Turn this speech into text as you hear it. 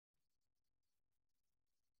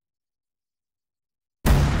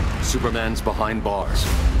Superman's behind bars.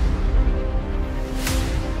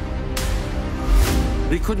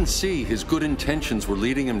 He couldn't see his good intentions were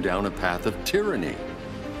leading him down a path of tyranny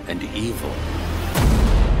and evil.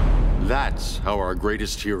 That's how our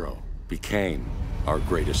greatest hero became our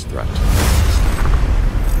greatest threat.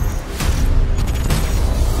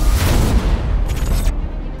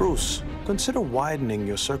 Bruce, consider widening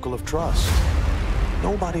your circle of trust.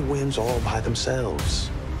 Nobody wins all by themselves.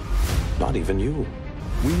 Not even you.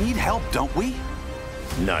 We need help, don't we?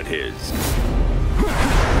 Not his.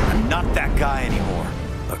 I'm not that guy anymore.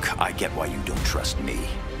 Look, I get why you don't trust me.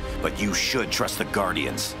 But you should trust the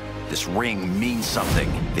Guardians. This ring means something.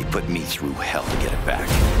 They put me through hell to get it back.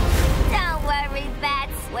 Don't worry,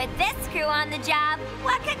 Bats. With this crew on the job,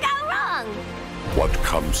 what could go wrong? What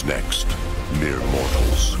comes next? Mere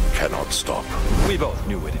mortals cannot stop. We both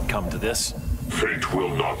knew it had come to this. Fate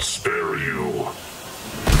will not spare you.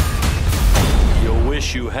 You'll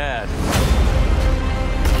wish you had.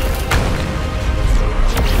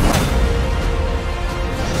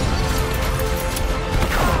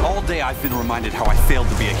 All day I've been reminded how I failed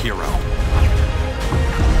to be a hero.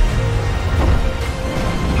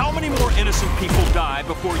 How many more innocent people die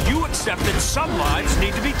before you accept that some lives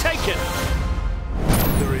need to be taken?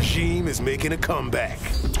 The regime is making a comeback.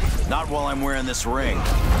 Not while I'm wearing this ring.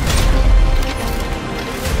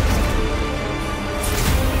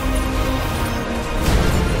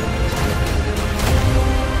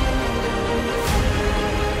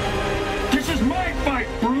 This is my fight,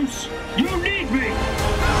 Bruce! You need me!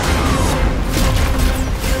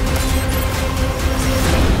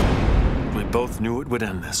 We both knew it would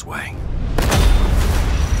end this way.